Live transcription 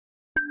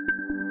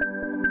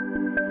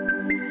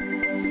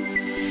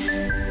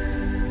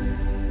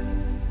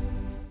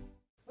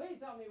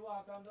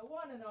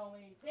and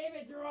only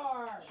David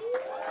Gerard.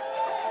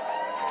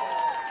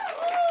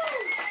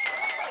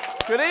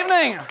 Good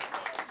evening.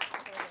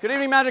 Good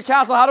evening, Magic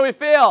Castle. How do we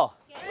feel?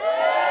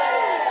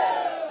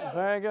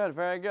 Very good,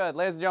 very good.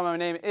 Ladies and gentlemen, my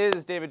name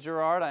is David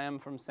Gerard. I am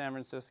from San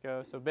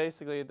Francisco, so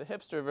basically the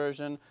hipster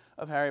version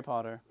of Harry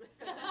Potter.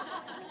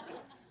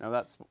 No,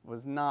 that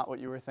was not what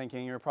you were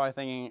thinking. You were probably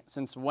thinking,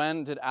 since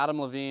when did Adam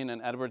Levine and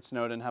Edward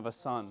Snowden have a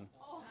son?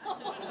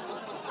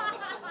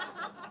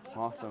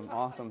 Awesome,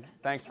 awesome.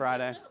 Thanks,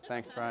 Friday.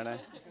 Thanks, Friday.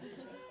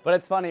 But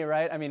it's funny,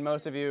 right? I mean,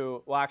 most of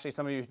you, well, actually,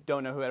 some of you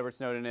don't know who Edward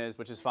Snowden is,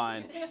 which is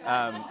fine.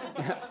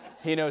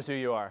 He knows who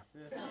you are.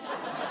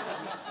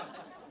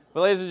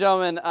 But ladies and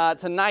gentlemen,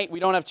 tonight we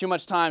don't have too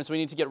much time, so we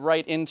need to get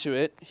right into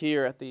it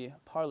here at the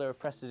Parlour of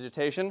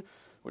Prestidigitation,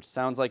 which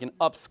sounds like an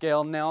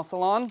upscale nail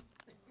salon.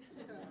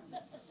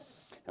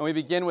 And we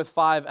begin with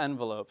 5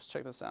 envelopes.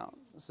 Check this out.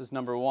 This is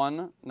number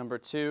 1, number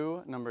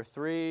 2, number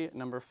 3,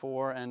 number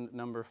 4, and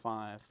number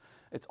 5.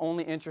 It's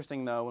only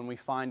interesting, though, when we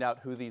find out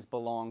who these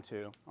belong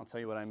to. I'll tell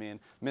you what I mean.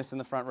 Miss in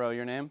the front row,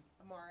 your name?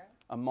 Amara.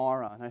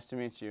 Amara. Nice to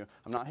meet you.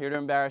 I'm not here to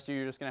embarrass you.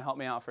 You're just going to help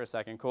me out for a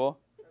second. Cool?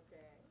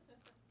 Okay.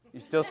 You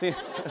still see?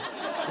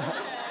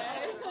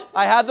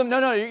 I had them.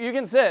 No, you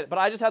can sit. But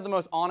I just had the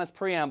most honest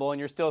preamble, and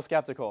you're still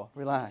skeptical.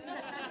 Relax.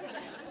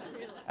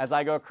 As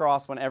I go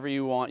across, whenever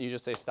you want, you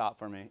just say stop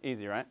for me.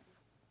 Easy, right?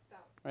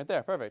 Stop. Right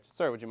there. Perfect.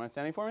 Sir, would you mind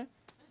standing for me?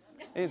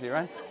 Easy,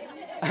 right?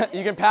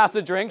 You can pass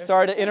the drink.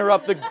 Sorry to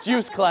interrupt the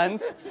juice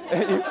cleanse.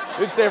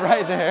 You'd stay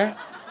right there.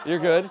 You're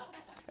good.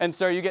 And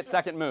sir, you get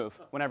second move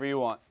whenever you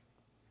want.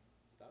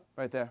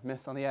 Right there.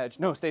 Miss on the edge.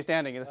 No, stay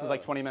standing. This is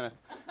like 20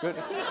 minutes. Good.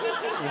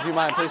 Would you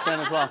mind? Please stand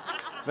as well.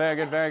 Very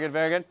good, very good,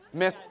 very good.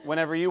 Miss,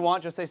 whenever you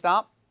want, just say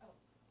stop.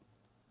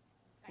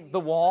 The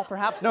wall,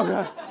 perhaps? No,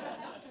 good.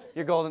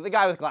 You're golden. The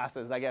guy with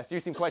glasses, I guess. You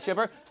seem quite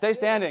chipper. Stay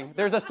standing.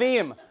 There's a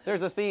theme.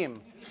 There's a theme.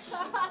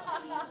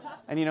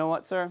 And you know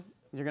what, sir?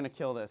 You're going to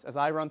kill this. As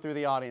I run through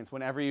the audience,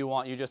 whenever you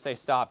want, you just say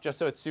stop, just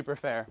so it's super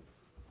fair.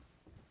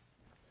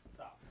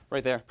 Stop.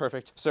 Right there.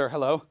 Perfect. Sir,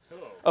 hello.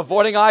 Hello.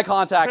 Avoiding eye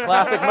contact.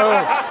 Classic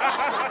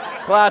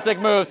move. Classic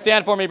move.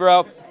 Stand for me,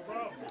 bro.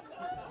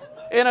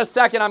 In a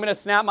second, I'm going to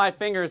snap my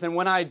fingers, and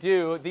when I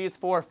do, these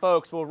 4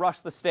 folks will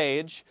rush the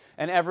stage,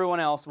 and everyone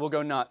else will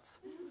go nuts.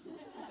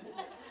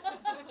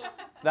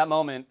 That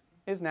moment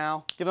is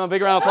now. Give them a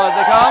big round of applause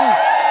as they come.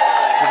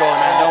 You're golden,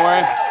 man. Don't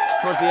worry.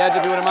 Towards the edge,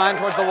 if you wouldn't mind.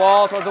 Towards the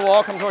wall. Towards the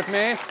wall. Come towards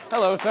me.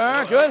 Hello,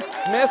 sir. Good.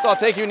 Miss, I'll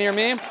take you near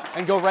me.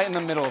 And go right in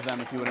the middle of them,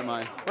 if you wouldn't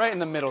mind. Right in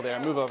the middle there.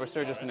 Move over,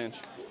 sir, just an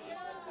inch.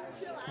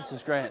 This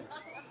is great.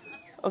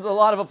 That was a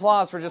lot of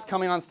applause for just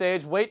coming on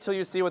stage. Wait till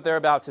you see what they're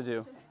about to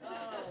do.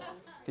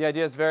 The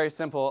idea is very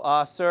simple.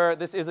 Sir,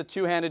 this is a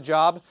 2-handed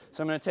job,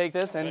 so I'm going to take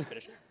this and...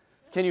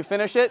 Can you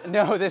finish it?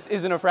 No, this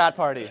isn't a frat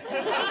party.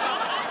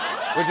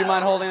 Would you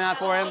mind holding that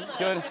for him?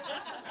 Good.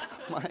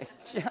 Oh my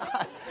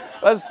God.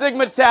 A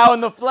Sigma Tau in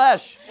the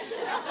flesh.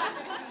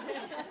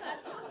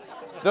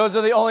 Those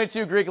are the only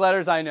 2 Greek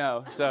letters I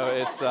know, so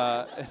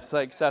it's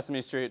like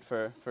Sesame Street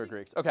for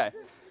Greeks. Okay.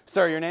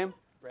 Sir, your name?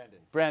 Brandon.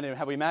 Brandon,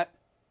 have we met?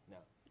 No.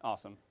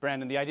 Awesome.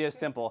 Brandon, the idea is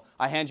simple.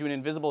 I hand you an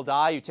invisible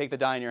die. You take the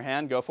die in your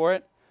hand. Go for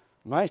it.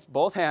 Nice.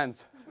 Both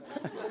hands.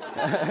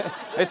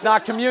 It's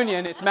not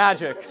communion. It's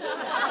magic.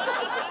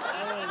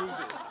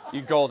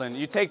 You golden.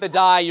 You take the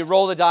die, you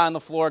roll the die on the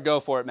floor, go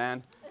for it,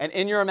 man. And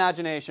in your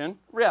imagination,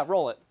 yeah,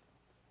 roll it.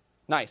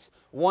 Nice.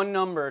 1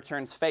 number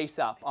turns face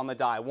up on the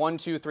die. 1,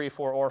 2, 3,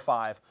 4, or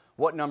 5.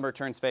 What number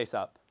turns face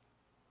up?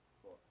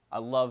 4. I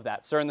love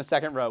that. Sir, in the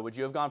second row, would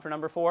you have gone for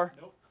number 4?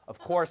 Nope. Of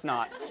course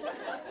not.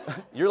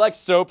 You're like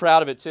so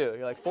proud of it too.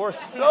 You're like, 4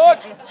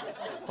 sucks.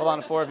 Hold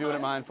on to 4 if you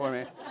wouldn't mind for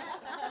me.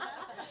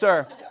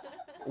 Sir,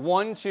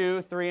 1,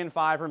 2, 3, and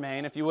 5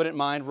 remain. If you wouldn't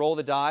mind, roll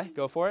the die.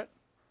 Go for it.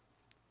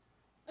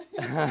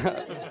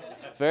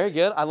 Very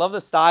good. I love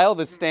the style,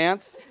 the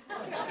stance.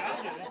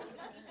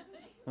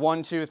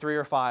 1, 2, 3,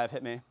 or 5.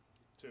 Hit me.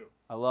 2.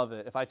 I love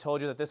it. If I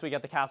told you that this week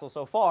at the castle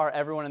so far,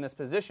 everyone in this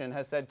position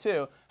has said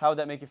 2, how would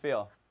that make you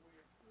feel?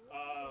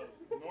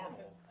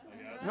 Normal, I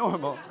guess.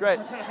 Normal. Great.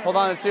 Hold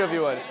on to 2 if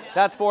you would.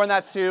 That's 4 and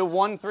that's 2.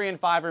 1, 3, and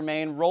 5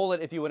 remain. Roll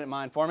it if you wouldn't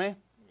mind for me.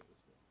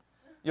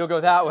 You'll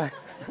go that way.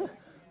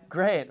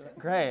 Great,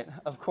 great.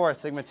 Of course,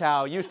 Sigma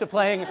Tau. Used to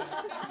playing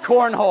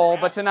cornhole,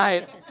 but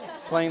tonight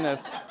playing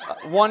this.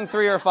 1,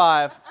 3, or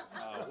 5?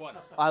 1.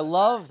 I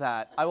love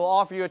that. I will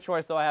offer you a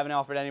choice, though I haven't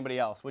offered anybody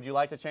else. Would you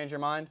like to change your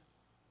mind?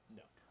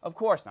 No. Of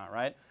course not,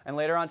 right? And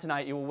later on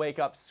tonight, you will wake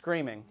up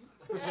screaming.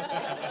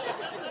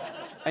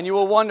 And you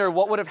will wonder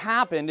what would have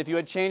happened if you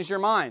had changed your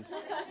mind.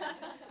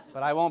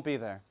 But I won't be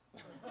there.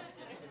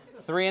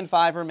 3 and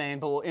 5 remain,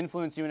 but will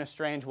influence you in a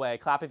strange way.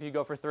 Clap if you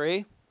go for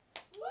 3.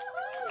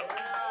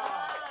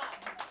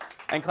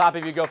 And clap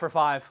if you go for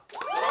 5.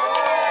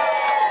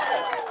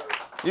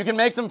 You can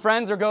make some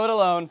friends or go it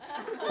alone.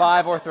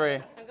 5 or 3.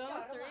 I'm going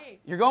with 3.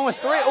 You're going with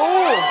 3.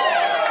 Ooh!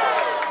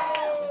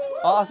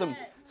 Awesome.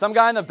 Some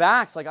guy in the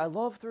back's like, I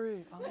love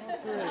 3. I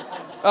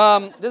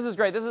love 3. This is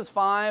great. This is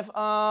 5.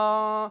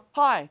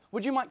 Hi,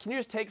 would you mind, can you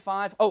just take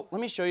 5? Oh, let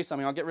me show you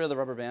something. I'll get rid of the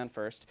rubber band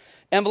first.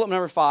 Envelope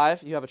number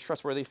 5, you have a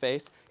trustworthy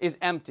face, is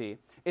empty.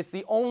 It's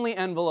the only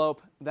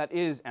envelope that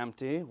is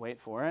empty. Wait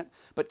for it.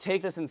 But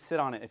take this and sit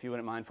on it if you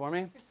wouldn't mind for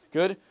me.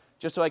 Good?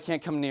 Just so I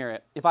can't come near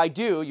it. If I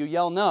do, you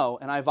yell no,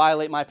 and I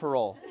violate my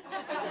parole.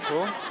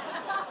 Cool?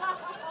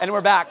 And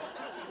we're back.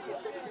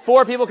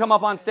 4 people come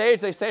up on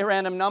stage. They say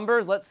random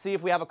numbers. Let's see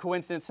if we have a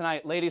coincidence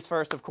tonight. Ladies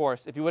first, of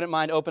course. If you wouldn't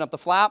mind, open up the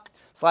flap,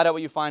 slide out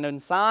what you find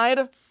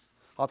inside.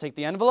 I'll take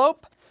the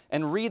envelope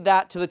and read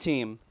that to the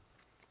team.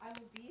 I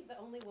will be the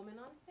only woman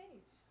on stage.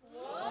 Whoa.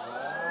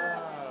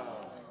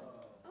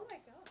 Oh my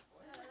God.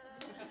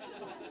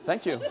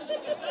 Thank you.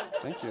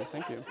 Thank you.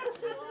 Thank you.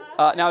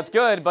 Now, it's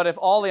good, but if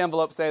all the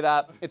envelopes say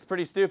that, it's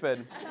pretty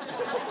stupid.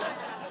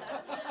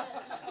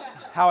 It's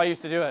how I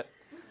used to do it.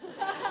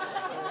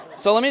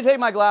 So let me take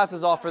my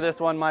glasses off for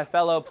this one, my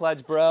fellow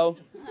pledge bro.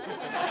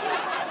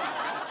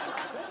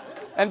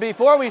 And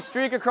before we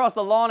streak across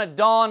the lawn at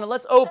dawn,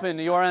 let's open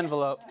your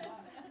envelope.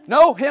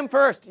 No, him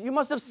first. You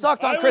must have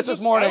sucked on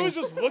Christmas morning. I was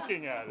just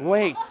looking at it.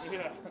 Wait.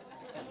 Yeah.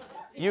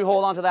 You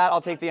hold on to that.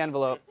 I'll take the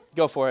envelope.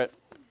 Go for it.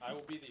 I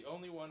will be the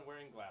only one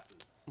wearing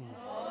glasses.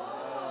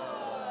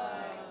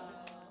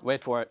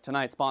 Wait for it.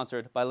 Tonight,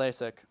 sponsored by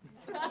LASIK.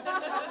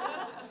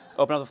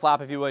 Open up the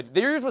flap if you would.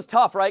 Yours was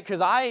tough, right? Because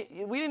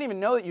we didn't even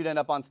know that you'd end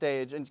up on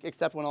stage,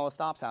 except when all the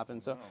stops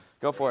happened. So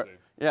go for it.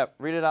 Yeah,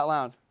 read it out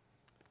loud.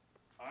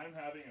 I'm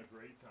having a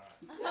great time.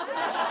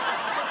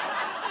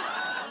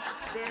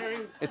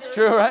 It's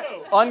true, right?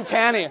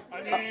 Uncanny.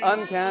 I mean,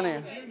 Uncanny. You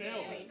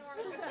nailed it.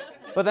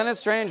 But then it's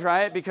strange,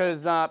 right?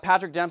 Because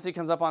Patrick Dempsey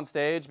comes up on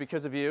stage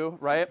because of you,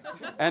 right?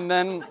 And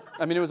then,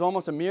 I mean, it was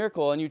almost a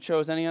miracle, and you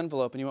chose any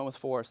envelope, and you went with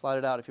 4. Slide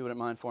it out if you wouldn't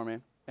mind for me.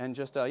 And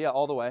just, yeah,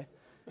 all the way.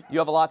 You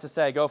have a lot to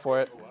say. Go for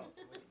it.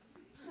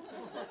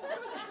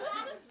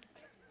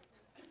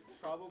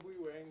 Probably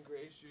wearing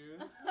gray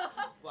shoes,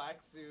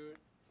 black suit,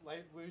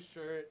 light blue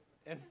shirt,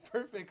 and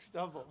perfect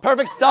stubble.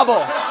 Perfect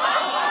stubble.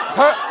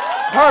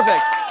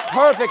 Perfect.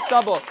 Perfect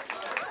stubble.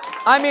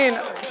 I mean,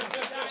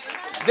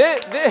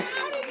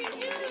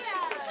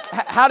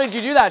 how did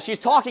you do that? She's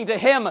talking to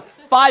him.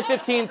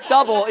 5'15"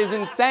 stubble is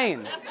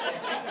insane.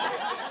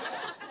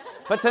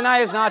 But tonight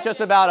is not just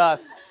about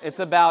us. It's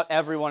about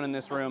everyone in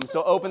this room.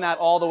 So open that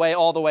all the way,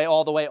 all the way,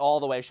 all the way, all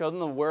the way. Show them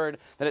the word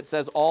that it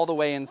says all the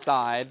way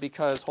inside,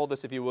 because, hold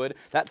this if you would,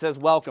 that says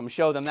welcome.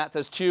 Show them that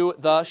says to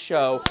the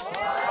show.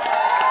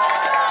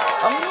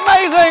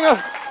 Amazing!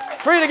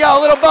 Free to go.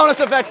 A little bonus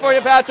effect for you,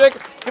 Patrick.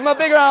 Give him a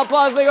big round of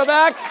applause as they go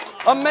back.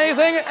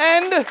 Amazing.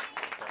 And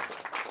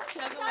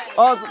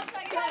awesome.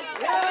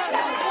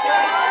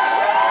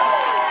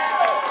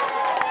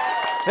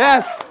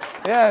 Yes,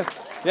 yes,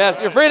 yes.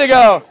 You're free to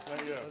go.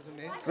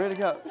 Free to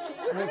go.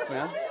 Thanks,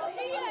 man.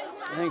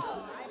 Thanks.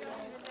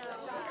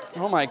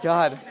 Oh my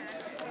God.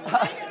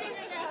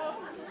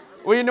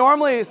 We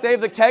normally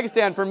save the keg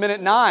stand for minute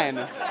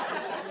 9.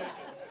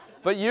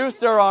 But you,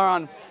 sir, are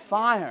on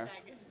fire.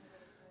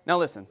 Now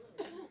listen,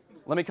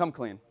 let me come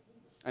clean.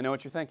 I know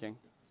what you're thinking.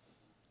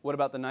 What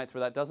about the nights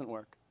where that doesn't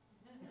work?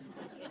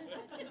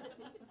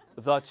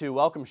 The 2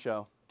 Welcome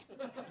Show.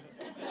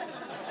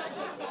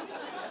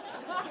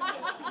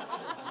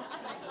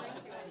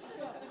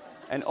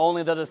 And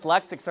only the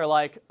dyslexics are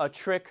like, a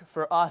trick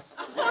for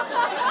us.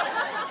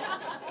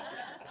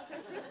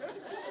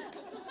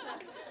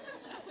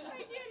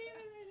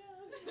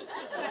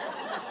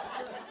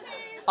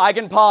 I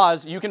can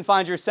pause, you can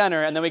find your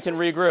center, and then we can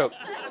regroup.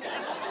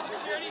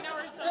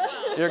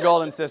 Dear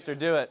golden sister,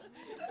 do it.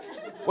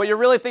 What you're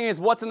really thinking is,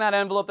 what's in that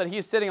envelope that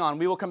he's sitting on?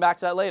 We will come back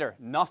to that later.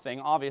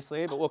 Nothing,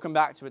 obviously, but we'll come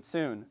back to it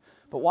soon.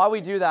 But while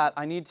we do that,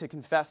 I need to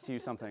confess to you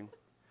something.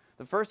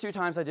 The first 2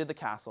 times I did the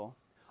castle,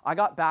 I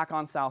got back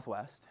on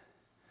Southwest,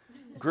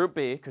 Group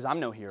B, because I'm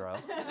no hero.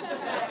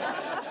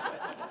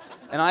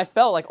 And I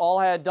felt like all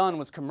I had done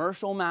was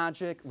commercial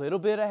magic, little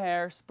bit of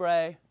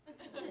hairspray.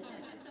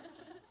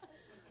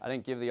 I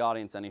didn't give the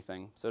audience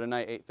anything. So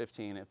tonight,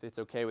 8:15, if it's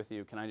okay with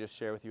you, can I just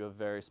share with you a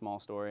very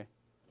small story?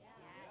 Yeah.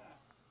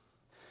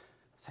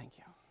 Thank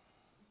you.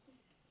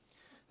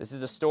 This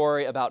is a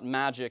story about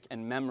magic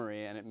and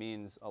memory, and it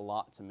means a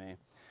lot to me.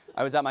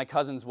 I was at my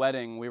cousin's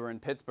wedding. We were in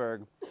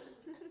Pittsburgh.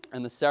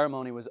 And the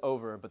ceremony was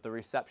over, but the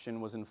reception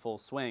was in full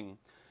swing.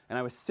 And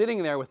I was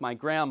sitting there with my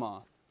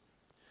grandma,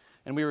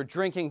 and we were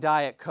drinking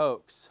Diet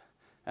Cokes,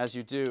 as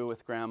you do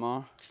with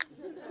grandma.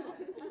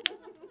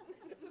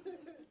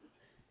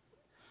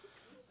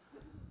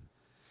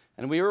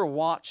 And we were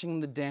watching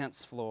the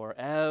dance floor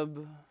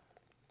ebb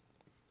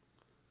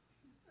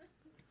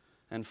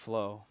and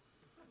flow.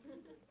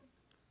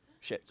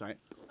 Shit, sorry.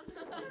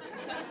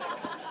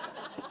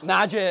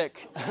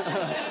 Magic!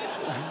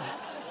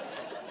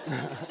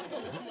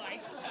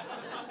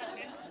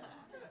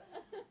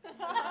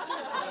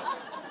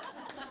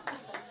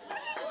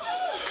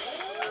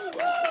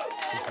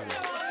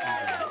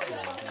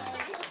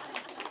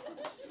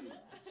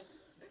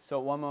 So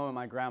at one moment,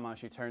 my grandma,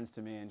 she turns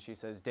to me and she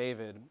says,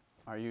 "David,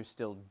 are you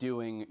still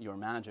doing your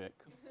magic?"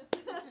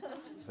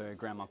 very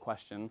grandma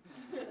question.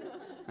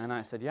 And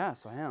I said,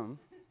 yes, I am.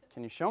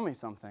 Can you show me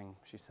something?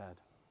 She said.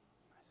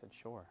 I said,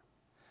 sure.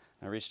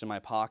 I reached in my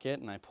pocket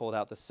and I pulled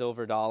out the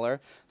silver dollar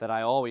that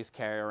I always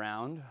carry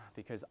around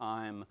because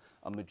I'm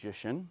a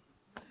magician.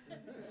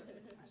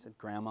 I said,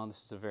 Grandma,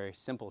 this is a very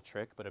simple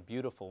trick, but a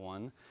beautiful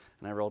one.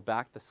 And I rolled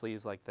back the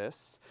sleeves like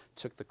this,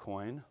 took the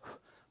coin,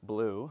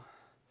 blew,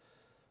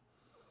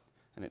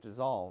 and it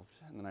dissolved.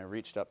 And then I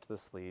reached up to the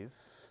sleeve,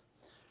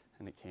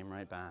 and it came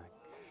right back.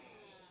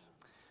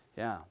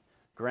 Yeah,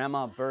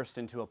 Grandma burst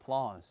into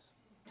applause.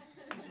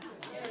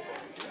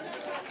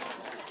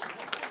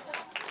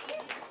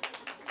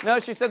 No,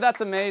 she said,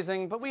 that's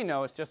amazing, but we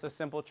know it's just a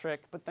simple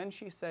trick. But then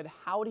she said,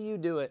 how do you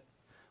do it?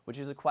 Which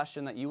is a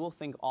question that you will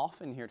think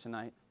often here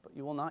tonight, but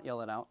you will not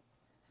yell it out.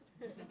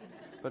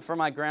 But for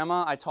my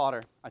grandma, I taught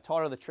her. I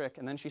taught her the trick,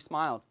 and then she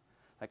smiled.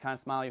 That kind of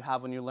smile you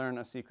have when you learn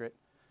a secret.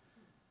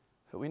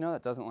 But we know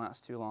that doesn't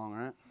last too long,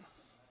 right?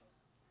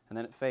 And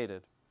then it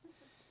faded.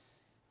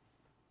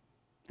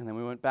 And then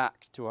we went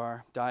back to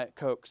our Diet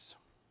Cokes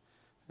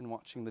and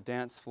watching the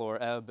dance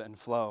floor ebb and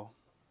flow.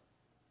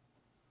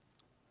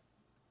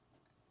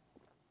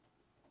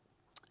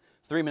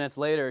 3 minutes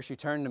later, she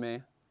turned to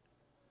me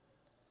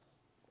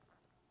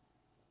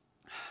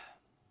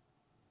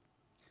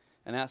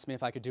and asked me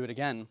if I could do it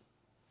again. And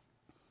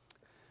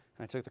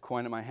I took the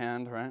coin in my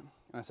hand, right?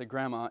 And I said,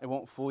 Grandma, it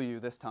won't fool you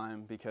this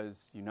time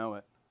because you know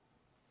it.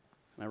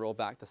 And I rolled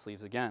back the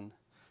sleeves again,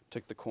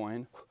 took the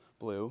coin,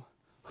 blew,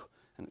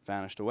 and it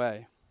vanished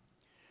away.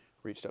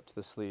 Reached up to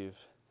the sleeve,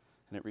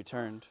 and it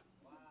returned.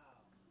 Wow.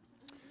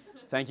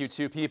 Thank you,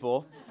 2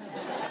 people.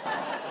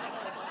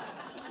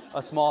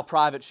 A small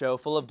private show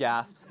full of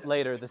gasps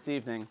later this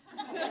evening.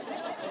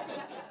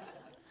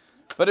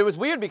 But it was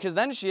weird because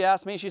then she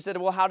asked me, she said,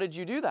 well, how did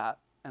you do that?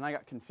 And I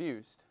got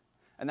confused.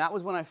 And that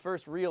was when I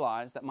first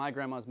realized that my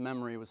grandma's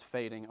memory was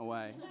fading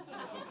away.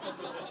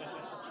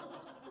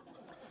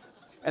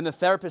 And the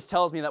therapist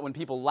tells me that when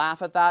people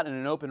laugh at that in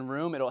an open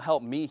room, it'll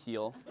help me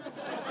heal.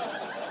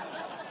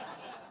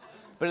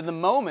 But in the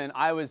moment,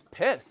 I was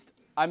pissed.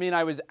 I mean,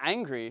 I was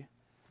angry.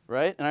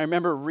 Right? And I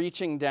remember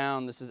reaching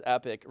down, this is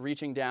epic,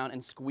 reaching down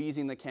and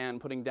squeezing the can,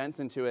 putting dents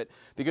into it,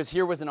 because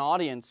here was an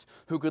audience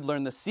who could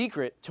learn the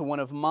secret to one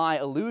of my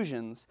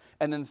illusions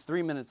and then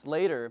 3 minutes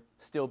later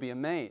still be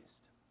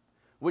amazed,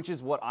 which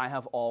is what I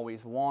have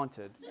always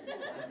wanted.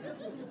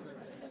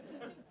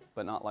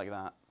 But not like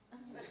that.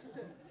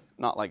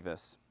 Not like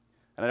this.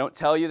 And I don't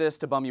tell you this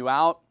to bum you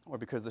out or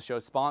because the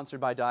show's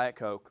sponsored by Diet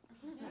Coke.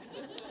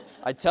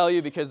 I tell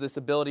you because this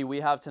ability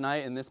we have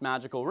tonight in this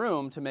magical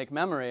room to make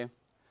memory,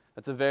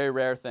 that's a very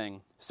rare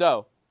thing.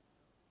 So,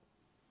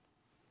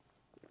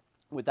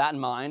 with that in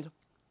mind,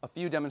 a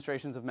few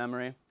demonstrations of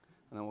memory, and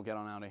then we'll get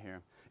on out of here.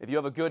 If you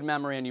have a good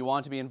memory and you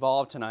want to be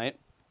involved tonight,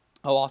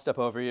 oh, I'll step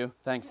over you.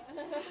 Thanks.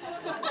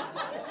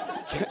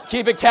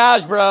 Keep it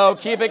cash, bro.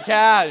 Keep it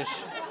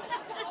cash.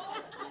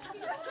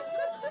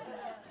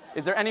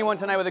 Is there anyone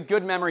tonight with a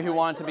good memory who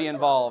wanted to be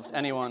involved?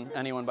 Anyone?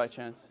 Anyone by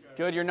chance?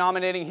 Good, you're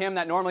nominating him.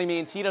 That normally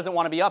means he doesn't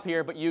want to be up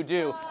here, but you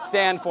do.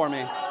 Stand for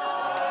me.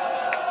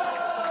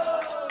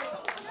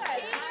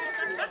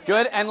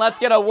 Good, and let's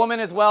get a woman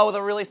as well with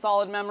a really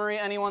solid memory.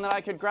 Anyone that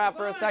I could grab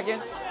for a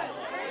second?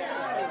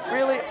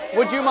 Really?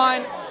 Would you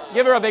mind?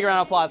 Give her a big round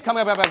of applause. Come,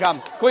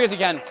 quick as you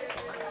can.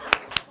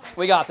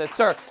 We got this.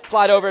 Sir,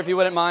 slide over if you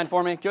wouldn't mind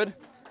for me. Good.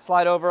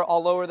 Slide over.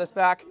 I'll lower this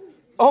back.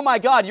 Oh my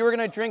God, you were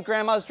going to drink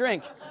Grandma's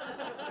drink.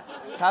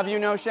 Have you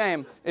no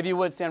shame? If you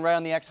would, stand right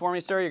on the X for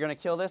me, sir. You're going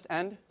to kill this.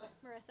 And?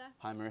 Marissa.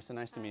 Hi, Marissa.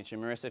 Nice to meet you.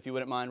 Marissa, if you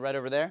wouldn't mind, right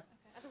over there. Okay.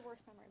 I have the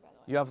worst memory, by the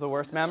way. You have the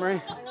worst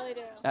memory? I really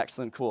do.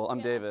 Excellent, cool.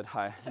 I'm David.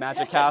 Hi.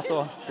 Magic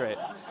Castle. Great.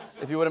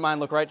 If you wouldn't mind,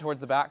 look right towards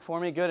the back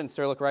for me. Good. And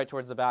sir, look right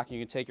towards the back. And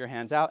you can take your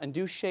hands out and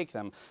do shake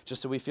them,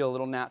 just so we feel a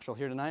little natural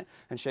here tonight.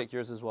 And shake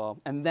yours as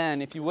well. And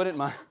then, if you wouldn't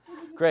mind,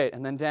 great.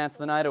 And then dance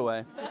the night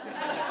away.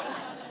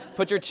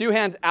 Put your 2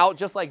 hands out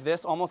just like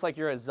this, almost like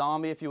you're a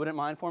zombie, if you wouldn't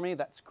mind for me.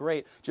 That's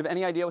great. Do you have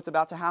any idea what's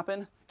about to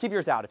happen? Keep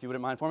yours out, if you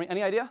wouldn't mind for me.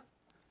 Any idea?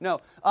 No.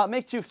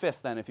 Make 2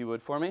 fists then, if you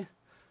would, for me.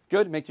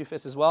 Good. Make 2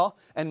 fists as well.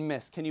 And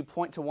miss. Can you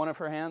point to one of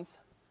her hands?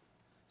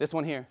 This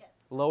one here. Yes.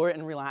 Lower it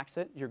and relax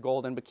it. You're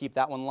golden, but keep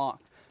that one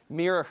locked.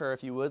 Mirror her,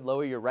 if you would.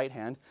 Lower your right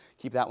hand.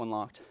 Keep that one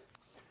locked.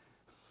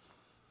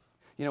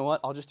 You know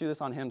what? I'll just do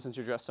this on him since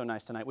you're dressed so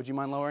nice tonight. Would you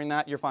mind lowering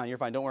that? You're fine. You're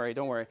fine. Don't worry.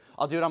 Don't worry.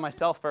 I'll do it on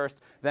myself first,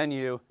 then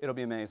you. It'll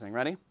be amazing.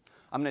 Ready?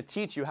 I'm going to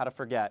teach you how to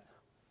forget.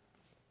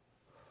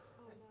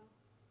 Oh, no.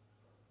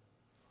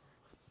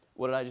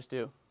 What did I just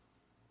do?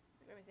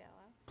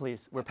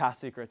 Please, we're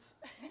past secrets.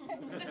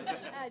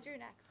 I drew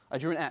an X. I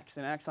drew an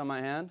X on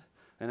my hand,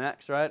 an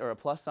X, right, or a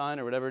plus sign,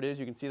 or whatever it is.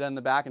 You can see that in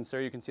the back, and sir,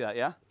 you can see that,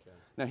 yeah? Okay.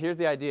 Now, here's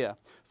the idea.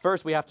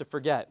 First, we have to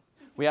forget.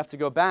 We have to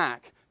go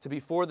back to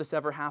before this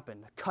ever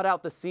happened. Cut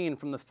out the scene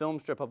from the film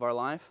strip of our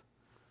life.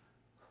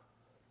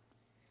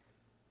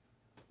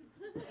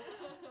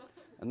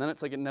 And then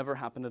it's like it never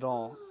happened at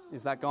all.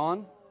 Is that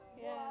gone?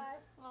 Yeah.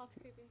 Well, it's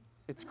creepy.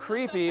 It's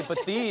creepy, but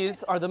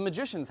these are the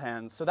magician's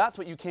hands. So that's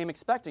what you came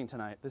expecting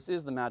tonight. This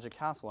is the Magic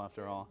Castle,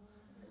 after all.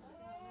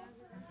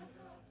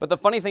 But the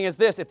funny thing is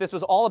this, if this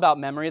was all about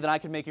memory, then I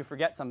could make you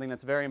forget something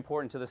that's very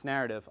important to this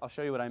narrative. I'll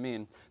show you what I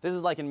mean. This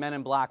is like in Men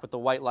in Black with the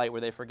white light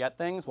where they forget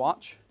things.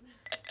 Watch.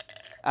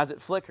 As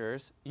it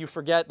flickers, you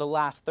forget the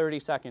last 30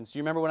 seconds. Do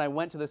you remember when I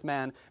went to this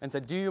man and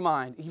said, do you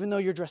mind, even though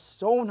you're dressed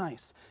so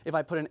nice, if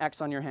I put an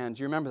X on your hand?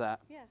 Do you remember that?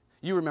 Yeah.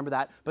 You remember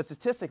that, but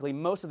statistically,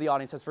 most of the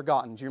audience has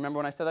forgotten. Do you remember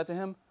when I said that to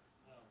him?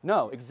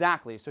 No,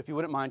 exactly. So if you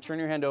wouldn't mind, turn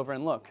your hand over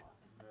and look.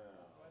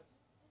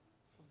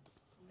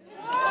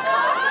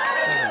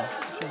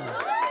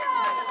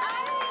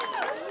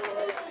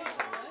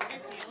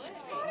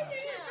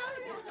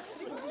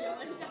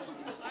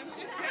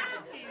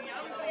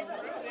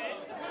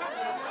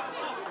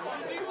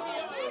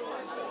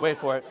 Wait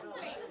for it.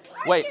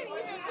 Wait.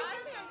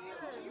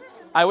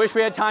 I wish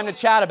we had time to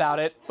chat about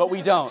it, but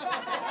we don't.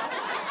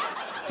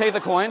 Take the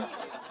coin.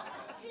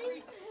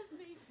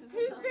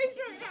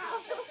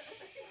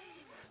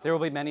 There will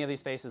be many of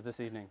these faces this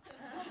evening.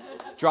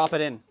 Drop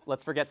it in.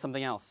 Let's forget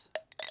something else.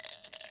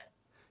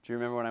 Do you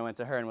remember when I went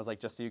to her and was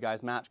like, just so you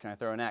guys match, can I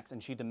throw an X?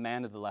 And she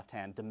demanded the left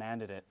hand,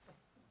 demanded it.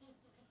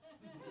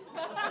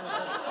 What?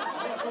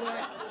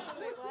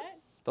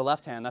 The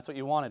left hand, that's what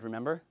you wanted,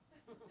 remember?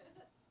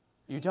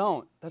 You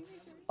don't.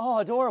 That's, oh,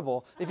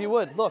 adorable. If you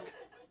would, look.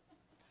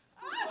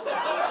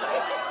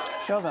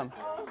 Show them.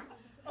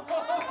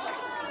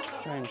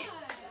 Strange.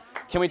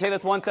 Can we take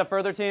this one step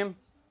further, team?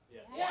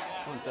 Yes.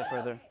 One step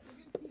further.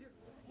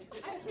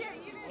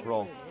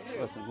 Roll.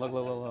 Listen. Look,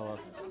 look, look, look,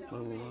 look,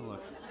 look, look,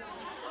 look.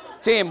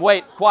 Team,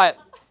 wait, quiet.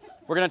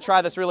 We're going to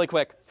try this really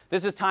quick.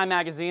 This is Time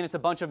Magazine. It's a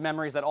bunch of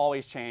memories that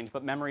always change,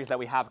 but memories that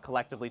we have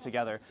collectively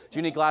together. Do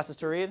you need glasses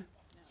to read?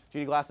 Do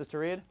you need glasses to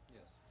read?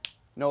 Yes.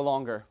 No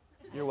longer.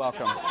 You're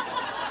welcome.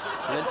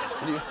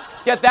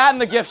 Get that in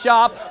the gift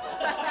shop.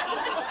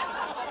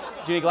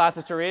 Do you need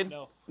glasses to read?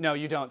 No. No,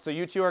 you don't. So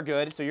you two are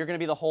good. So you're going to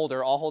be the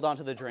holder. I'll hold on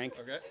to the drink.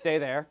 Okay. Stay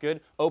there. Good.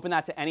 Open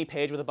that to any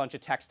page with a bunch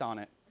of text on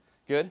it.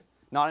 Good.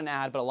 Not an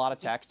ad, but a lot of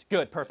text.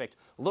 Good. Perfect.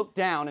 Look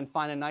down and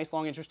find a nice,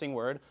 long, interesting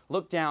word.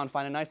 Look down,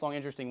 find a nice, long,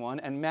 interesting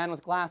one. And man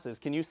with glasses,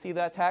 can you see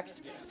that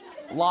text?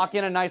 Lock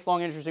in a nice,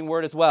 long, interesting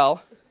word as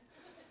well.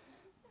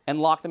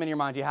 And lock them in your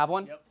mind. Do you have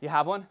one? Yep. You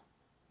have one?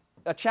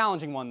 A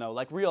challenging one, though,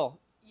 like real.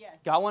 Yes.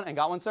 Got one? And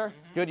got one, sir?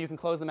 Good, you can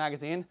close the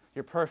magazine.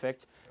 You're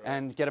perfect.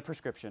 And get a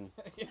prescription.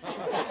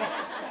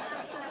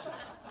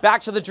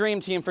 Back to the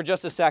dream team for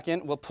just a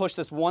second. We'll push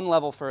this one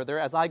level further.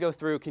 As I go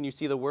through, can you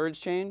see the words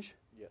change?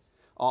 Yes.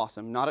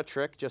 Awesome. Not a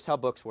trick, just how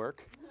books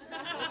work.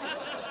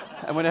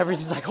 And when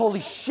everybody's like, holy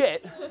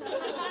shit.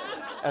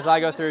 As I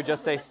go through,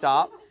 just say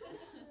stop.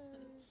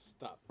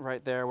 Stop.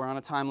 Right there. We're on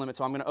a time limit,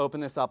 so I'm going to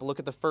open this up. Look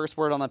at the first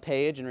word on the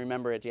page and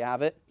remember it. Do you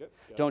have it? Yep.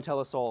 Don't tell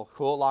a soul.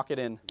 Cool. Lock it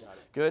in. Got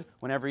it. Good.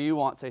 Whenever you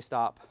want, say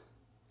stop.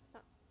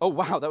 Stop. Oh,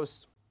 wow. That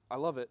was, I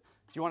love it.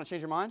 Do you want to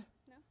change your mind?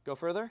 No. Go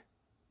further?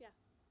 Yeah.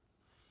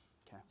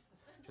 Okay.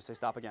 Just say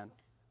stop again.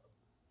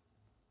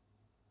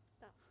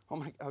 Stop. Oh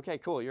my, okay,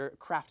 cool. You're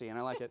crafty and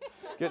I like it.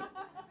 Good.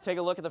 Take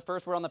a look at the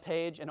first word on the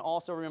page and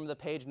also remember the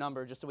page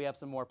number just so we have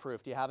some more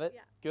proof. Do you have it?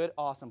 Yeah. Good.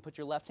 Awesome. Put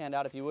your left hand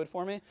out if you would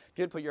for me.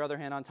 Good. Put your other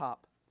hand on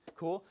top.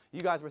 Cool.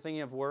 You guys were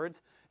thinking of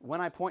words.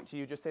 When I point to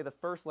you, just say the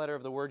first letter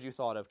of the word you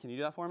thought of. Can you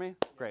do that for me?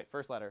 Great.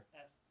 First letter.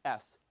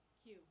 S.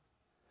 Q.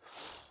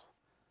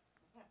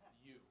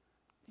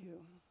 You.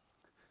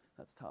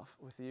 That's tough.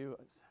 With you,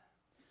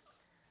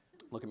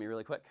 look at me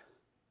really quick.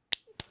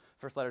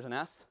 First letter's an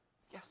S.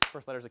 Yes.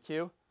 First letter's a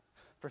Q.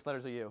 First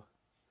letter's a U.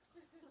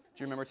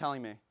 Do you remember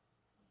telling me?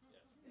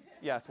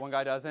 Yes, one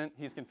guy doesn't.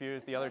 He's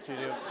confused. The other two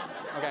do.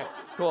 Okay,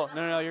 cool.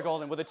 No, you're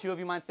golden. Will the two of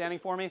you mind standing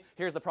for me?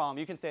 Here's the problem.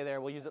 You can stay there.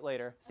 We'll use it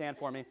later. Stand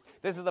for me.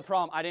 This is the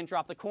problem. I didn't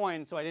drop the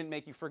coin, so I didn't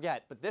make you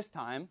forget. But this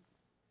time,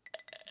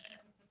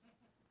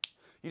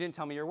 you didn't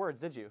tell me your words,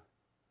 did you?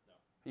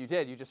 No. You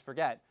did. You just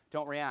forget.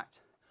 Don't react.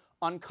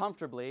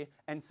 Uncomfortably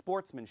and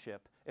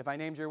sportsmanship. If I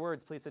named your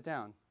words, please sit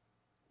down.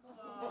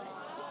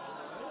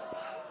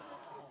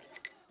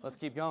 Let's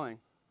keep going.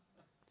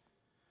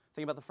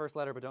 Think about the first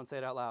letter, but don't say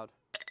it out loud.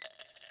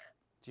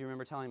 Do you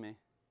remember telling me?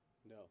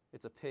 No.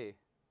 It's a P.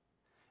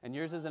 And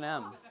yours is an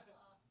M.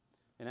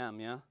 An M,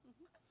 yeah?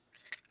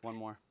 One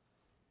more.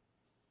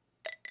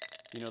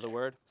 You know the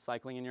word?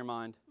 Cycling in your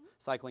mind.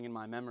 Cycling in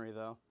my memory,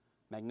 though.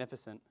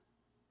 Magnificent.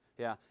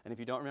 Yeah, and if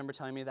you don't remember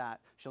telling me that,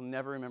 she'll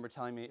never remember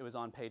telling me it was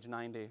on page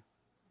 90.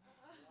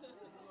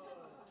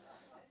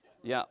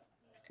 Yeah.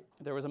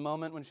 There was a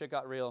moment when shit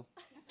got real.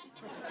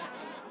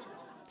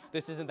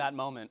 This isn't that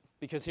moment.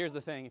 Because here's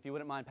the thing. If you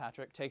wouldn't mind,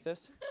 Patrick, take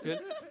this. Good?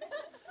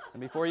 And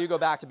before you go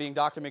back to being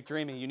Dr.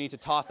 McDreamy, you need to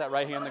toss that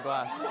right here in the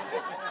glass.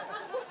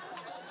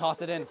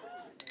 Toss it in.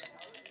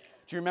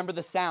 Do you remember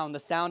the sound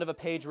of a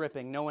page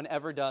ripping? No one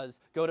ever does.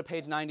 Go to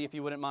page 90 if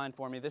you wouldn't mind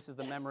for me. This is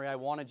the memory I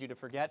wanted you to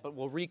forget, but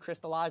we'll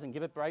recrystallize and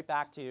give it right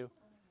back to you.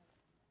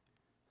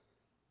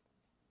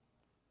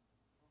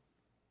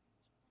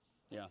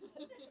 Yeah.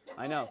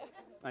 I know.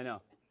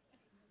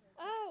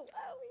 Oh,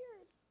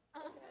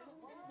 weird.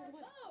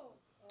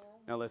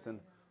 Now listen,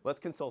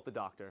 let's consult the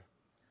doctor.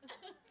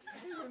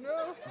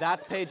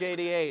 That's page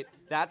 88.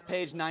 That's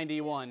page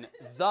 91.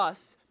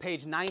 Thus,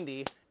 page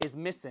 90 is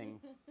missing.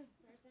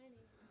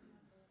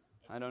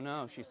 I don't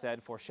know, she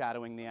said,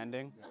 foreshadowing the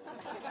ending.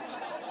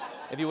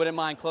 If you wouldn't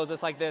mind, close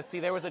this like this. See,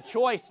 there was a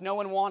choice no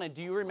one wanted.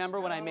 Do you remember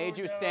when I made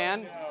you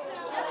stand?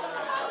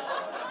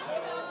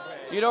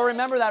 You don't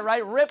remember that,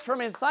 right? Ripped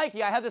from his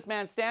psyche. I had this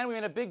man stand. We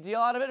made a big deal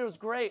out of it. It was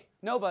great.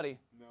 Nobody.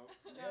 No.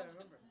 Yeah, I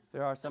remember.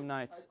 There are some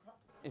nights.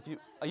 If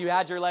you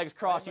had your legs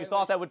crossed, you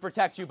thought that would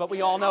protect you, but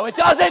we all know it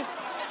doesn't.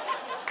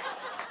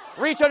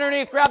 Reach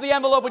underneath, grab the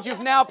envelope, which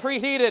you've now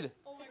preheated.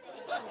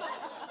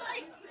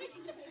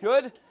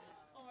 Good?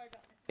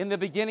 In the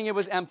beginning, it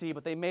was empty,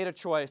 but they made a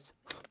choice.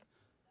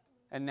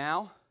 And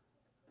now,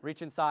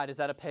 reach inside. Is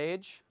that a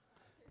page?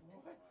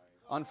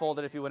 Unfold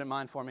it if you wouldn't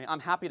mind for me.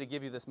 I'm happy to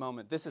give you this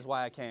moment. This is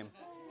why I came.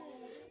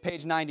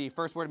 Page 90,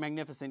 first word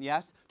magnificent,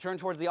 yes? Turn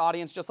towards the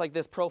audience just like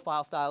this,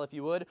 profile style if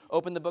you would.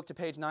 Open the book to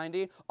page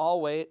 90. I'll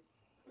wait.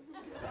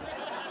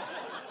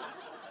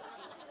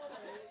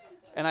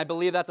 And I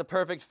believe that's a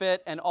perfect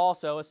fit and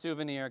also a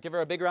souvenir. Give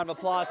her a big round of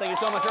applause. Thank you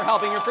so much for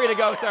helping. You're free to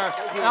go, sir.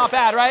 Not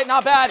bad, right?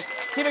 Not bad.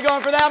 Keep it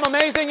going for them.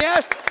 Amazing,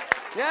 yes?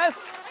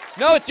 Yes?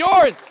 No, it's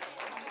yours.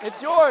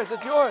 It's yours.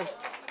 It's yours.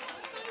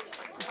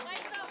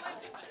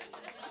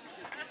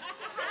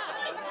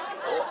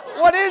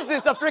 What is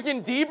this, a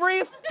freaking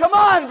debrief? Come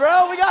on,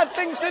 bro, we got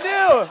things to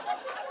do.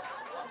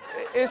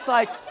 It's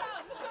like,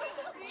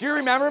 do you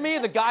remember me,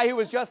 the guy who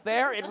was just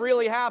there? It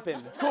really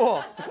happened.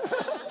 Cool.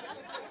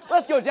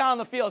 Let's go down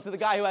the field to the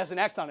guy who has an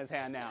X on his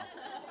hand now.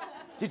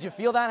 Did you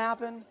feel that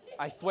happen?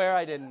 I swear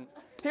I didn't.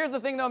 Here's the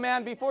thing though,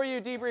 man, before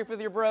you debrief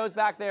with your bros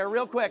back there,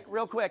 real quick,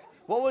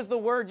 what was the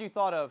word you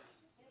thought of?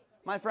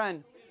 My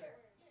friend.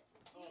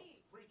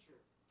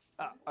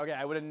 Okay,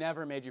 I would have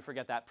never made you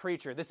forget that.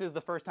 Preacher. This is the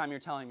first time you're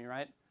telling me,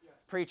 right? Yeah.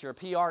 Preacher.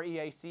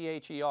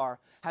 P-R-E-A-C-H-E-R.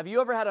 Have you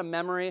ever had a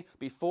memory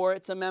before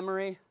it's a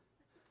memory?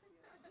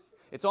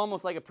 It's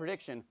almost like a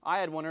prediction. I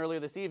had one earlier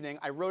this evening.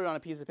 I wrote it on a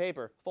piece of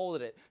paper,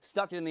 folded it,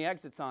 stuck it in the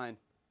exit sign,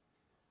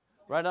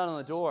 right out on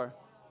the door.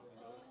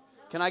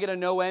 Can I get a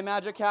no way,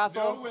 Magic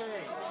Castle? No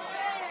way.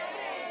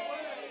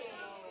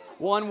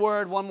 One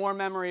word, one more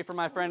memory for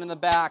my friend in the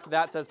back.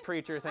 That says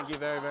preacher. Thank you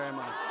very, very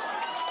much.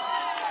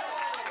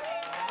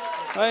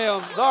 Hey,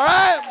 it's all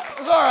right.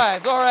 It's all right.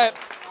 It's all right.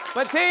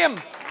 But team,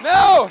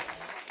 no.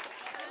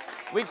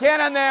 We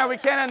can't end there. We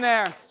can't end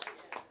there.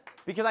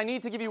 Because I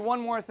need to give you one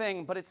more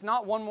thing, but it's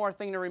not one more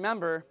thing to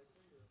remember.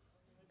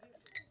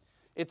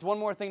 It's one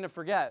more thing to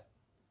forget.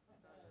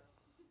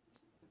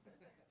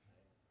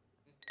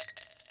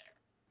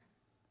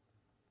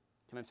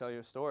 Can I tell you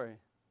a story?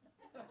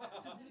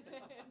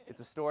 It's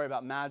a story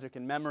about magic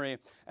and memory.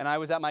 And I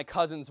was at my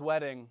cousin's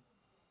wedding.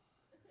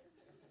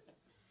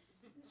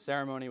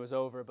 Ceremony was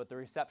over, but the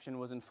reception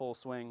was in full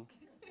swing.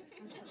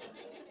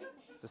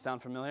 Does this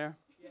sound familiar?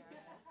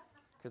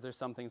 Because there's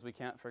some things we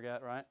can't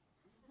forget, right?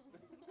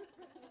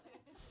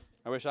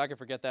 I wish I could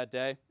forget that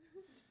day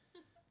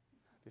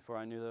before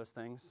I knew those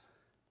things,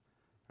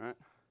 right?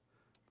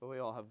 But we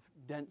all have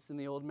dents in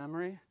the old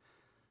memory,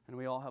 and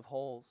we all have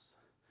holes.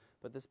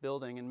 But this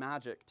building and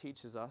magic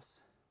teaches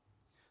us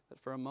that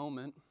for a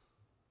moment,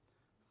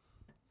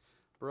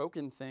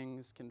 broken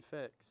things can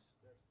fix.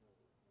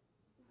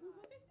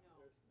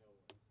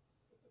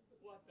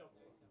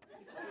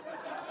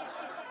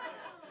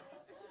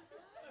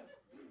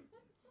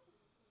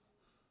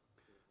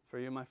 For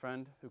you, my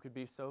friend, who could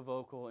be so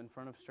vocal in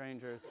front of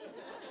strangers,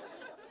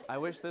 I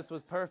wish this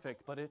was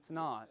perfect, but it's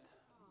not.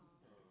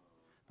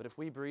 But if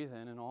we breathe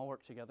in and all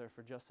work together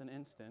for just an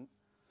instant,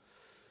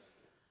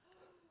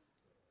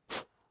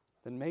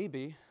 then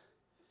maybe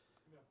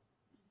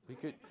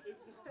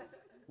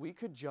we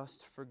could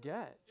just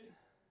forget.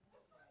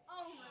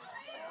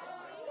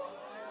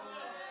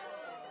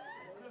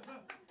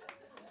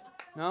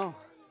 No,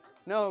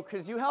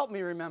 because you helped me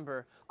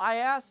remember. I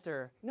asked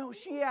her, no,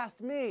 she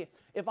asked me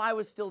if I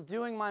was still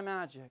doing my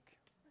magic.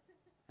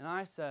 And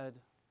I said,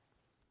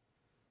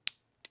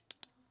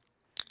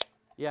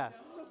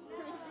 yes.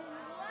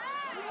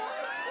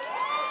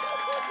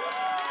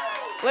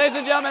 Ladies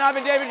and gentlemen, I've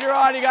been David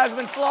Gerard. You guys have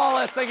been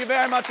flawless. Thank you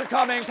very much for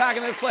coming,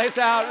 packing this place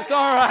out. It's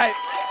all right.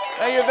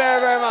 Thank you very,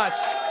 very much.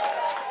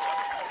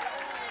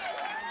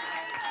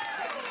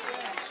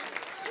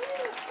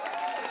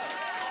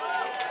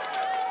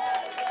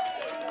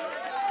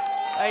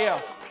 Thank you.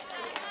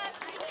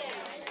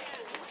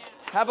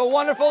 Have a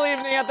wonderful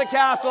evening at the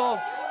castle.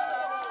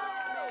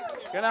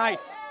 Good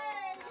night.